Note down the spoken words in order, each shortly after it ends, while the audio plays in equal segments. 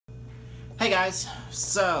guys,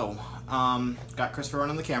 so, got Christopher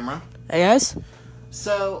running the camera. Hey guys.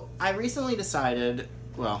 So, I recently decided,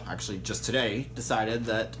 well, actually just today, decided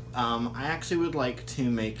that I actually would like to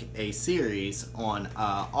make a series on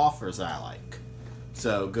offers that I like.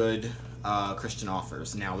 So, good Christian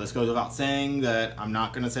offers. Now, this goes without saying that I'm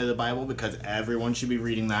not going to say the Bible because everyone should be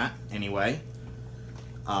reading that anyway.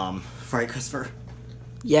 Right, Christopher?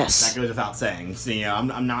 Yes. That goes without saying. So,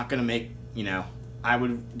 I'm not going to make, I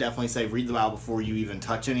would definitely say read the Bible before you even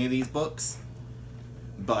touch any of these books.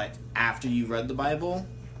 But after you've read the Bible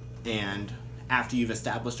and after you've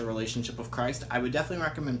established a relationship with Christ, I would definitely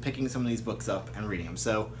recommend picking some of these books up and reading them.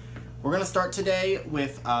 So we're going to start today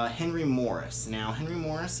with Henry Morris. Now, Henry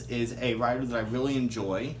Morris is a writer that I really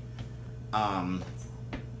enjoy.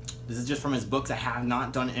 This is just from his books. I have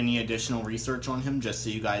not done any additional research on him, just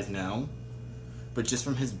so you guys know. But just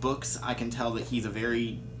from his books, I can tell that he's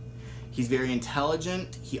very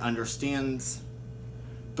intelligent. He understands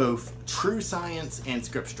both true science and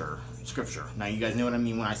scripture. Now, you guys know what I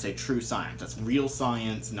mean when I say true science. That's real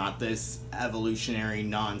science, not this evolutionary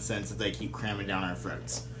nonsense that they keep cramming down our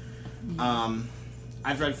throats.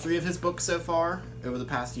 I've read 3 of his books so far over the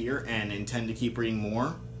past year and intend to keep reading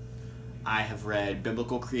more. I have read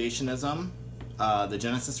Biblical Creationism, The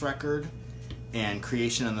Genesis Record, and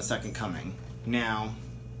Creation and the Second Coming. Now,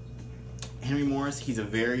 Henry Morris, he's a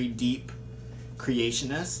very deep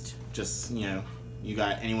creationist. Just, you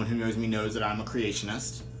got anyone who knows me knows that I'm a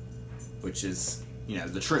creationist, which is,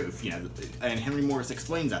 the truth, and Henry Morris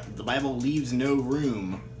explains that the Bible leaves no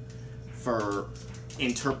room for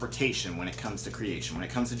interpretation when it comes to creation. When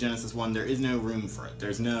it comes to Genesis 1, there is no room for it.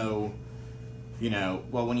 There's no,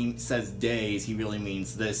 well, when he says days, he really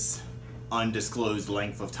means this undisclosed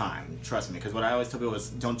length of time. Trust me, because what I always tell people is,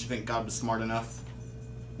 don't you think God was smart enough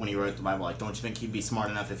when he wrote the Bible? Like, don't you think he'd be smart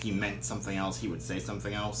enough if he meant something else, he would say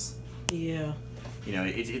something else? Yeah.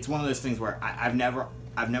 It's one of those things where I've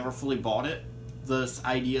never fully bought it. This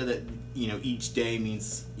idea that, each day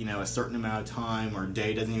means, a certain amount of time, or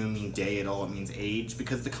day doesn't even mean day at all, it means age,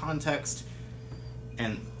 because the context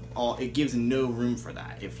and all, it gives no room for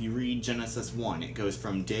that. If you read Genesis 1, it goes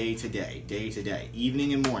from day to day,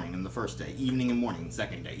 evening and morning in the first day, evening and morning,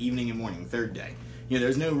 second day, evening and morning, third day.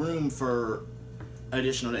 There's no room for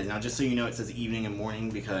additional days. Now, just so you know, it says evening and morning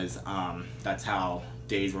because that's how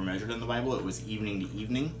days were measured in the Bible. It was evening to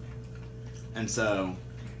evening. And so,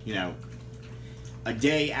 a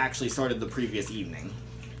day actually started the previous evening.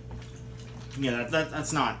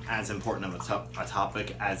 That's not as important of a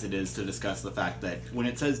topic as it is to discuss the fact that when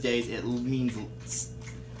it says days, it means,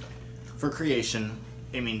 for creation,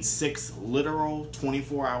 it means 6 literal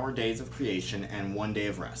 24-hour days of creation and 1 day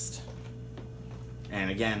of rest.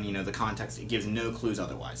 And again, the context, it gives no clues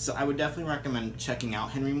otherwise. So I would definitely recommend checking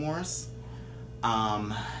out Henry Morris.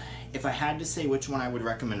 If I had to say which one I would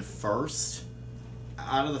recommend first,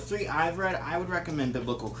 out of the 3 I've read, I would recommend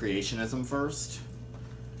Biblical Creationism first.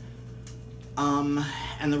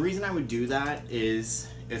 And the reason I would do that is,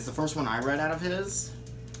 it's the first one I read out of his,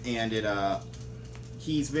 and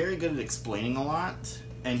he's very good at explaining a lot,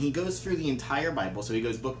 and he goes through the entire Bible, so he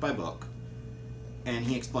goes book by book, and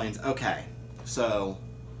he explains, okay, so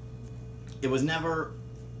it was never,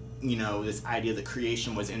 this idea that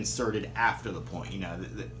creation was inserted after the point,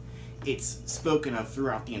 it's spoken of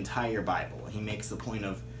throughout the entire Bible. He makes the point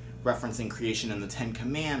of referencing creation in the 10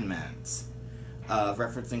 Commandments, of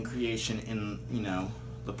referencing creation in,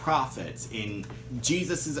 the prophets, in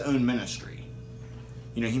Jesus' own ministry.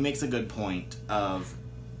 He makes a good point of,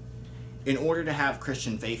 in order to have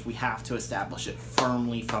Christian faith, we have to establish it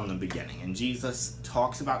firmly from the beginning. And Jesus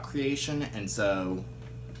talks about creation, and so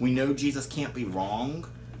we know Jesus can't be wrong.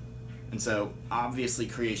 And so, obviously,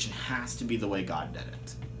 creation has to be the way God did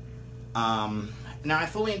it. Now, I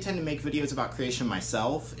fully intend to make videos about creation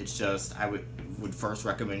myself. It's just, I would first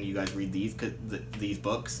recommend you guys read these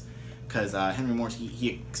books, because Henry Morris, he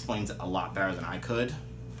explains it a lot better than I could.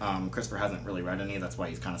 Christopher hasn't really read any, that's why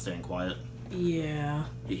he's kind of staying quiet. Yeah.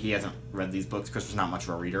 He hasn't read these books. Christopher's not much of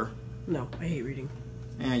a reader. No, I hate reading.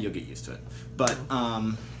 You'll get used to it. But,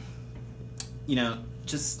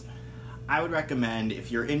 just, I would recommend,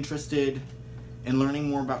 if you're interested in learning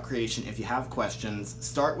more about creation, if you have questions,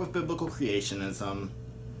 start with Biblical Creationism.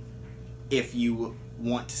 If you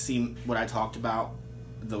want to see what I talked about,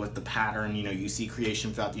 with the pattern, you see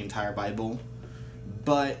creation throughout the entire Bible.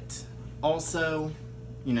 But also,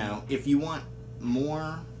 if you want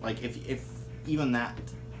more, like, if even that,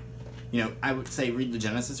 I would say read the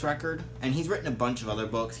Genesis Record. And he's written a bunch of other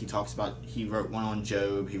books. He wrote one on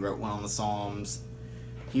Job, he wrote one on the Psalms.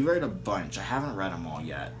 He wrote a bunch. I haven't read them all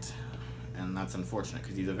yet. And that's unfortunate,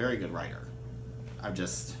 because he's a very good writer.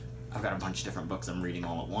 I've got a bunch of different books I'm reading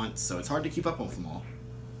all at once, so it's hard to keep up with them all.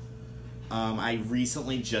 I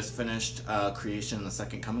recently just finished Creation and the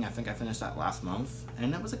Second Coming. I think I finished that last month,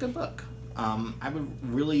 and that was a good book. I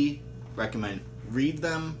would really recommend read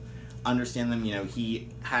them, understand them. You know, he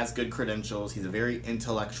has good credentials. He's a very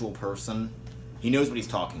intellectual person. He knows what he's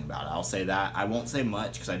talking about. I'll say that. I won't say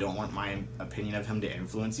much because I don't want my opinion of him to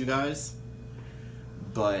influence you guys.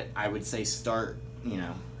 But I would say start, you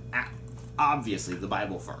know, obviously the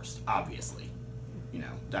Bible first. Obviously. You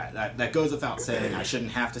know, that goes without saying. I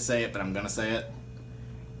shouldn't have to say it, but I'm going to say it.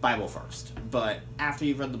 Bible first. But after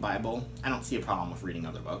you've read the Bible, I don't see a problem with reading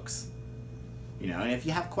other books. You know, and if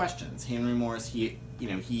you have questions, Henry Morris, he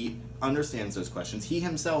understands those questions. He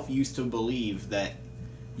himself used to believe that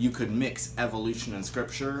you could mix evolution and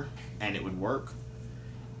scripture and it would work.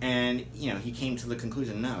 And, you know, he came to the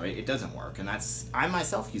conclusion, no, it doesn't work. And I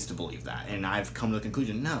myself used to believe that. And I've come to the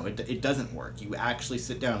conclusion, no, it doesn't work. You actually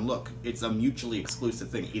sit down and look. It's a mutually exclusive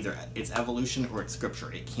thing. Either it's evolution or it's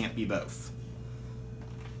scripture. It can't be both.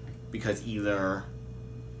 Because either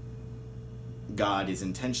God is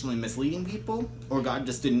intentionally misleading people or God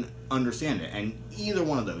just didn't understand it. And either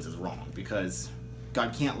one of those is wrong because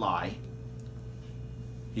God can't lie.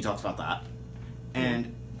 He talks about that.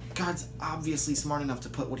 And God's obviously smart enough to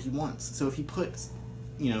put what he wants. So if he puts,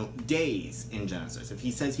 you know, days in Genesis, if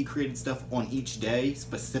he says he created stuff on each day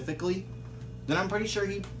specifically, then I'm pretty sure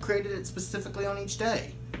he created it specifically on each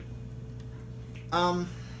day. Like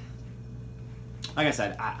I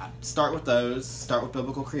said, I start with those. Start with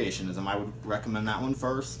biblical creationism. I would recommend that one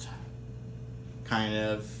first. Kind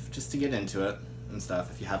of just to get into it and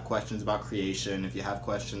stuff. If you have questions about creation, if you have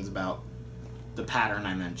questions about the pattern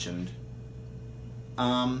I mentioned.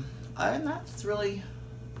 And that's really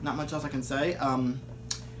not much else I can say.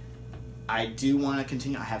 I do want to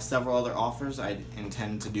continue. I have several other offers I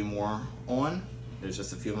intend to do more on. There's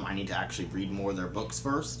just a few of them I need to actually read more of their books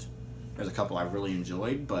first. There's a couple I've really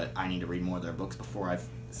enjoyed, but I need to read more of their books before I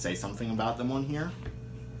say something about them on here.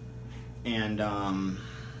 And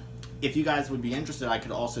if you guys would be interested, I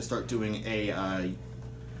could also start doing a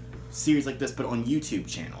series like this, but on YouTube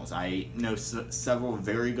channels. I know several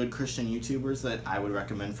very good Christian YouTubers that I would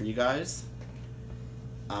recommend for you guys.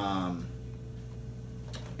 And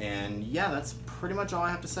yeah, that's pretty much all I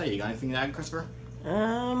have to say. You got anything to add, Christopher?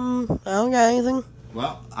 I don't got anything.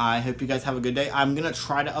 Well, I hope you guys have a good day. I'm going to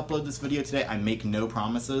try to upload this video today. I make no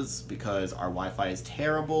promises because our Wi-Fi is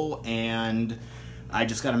terrible, and I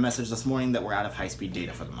just got a message this morning that we're out of high-speed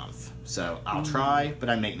data for the month. So I'll try, but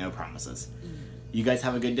I make no promises. You guys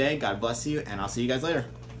have a good day. God bless you, and I'll see you guys later.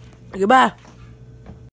 Goodbye.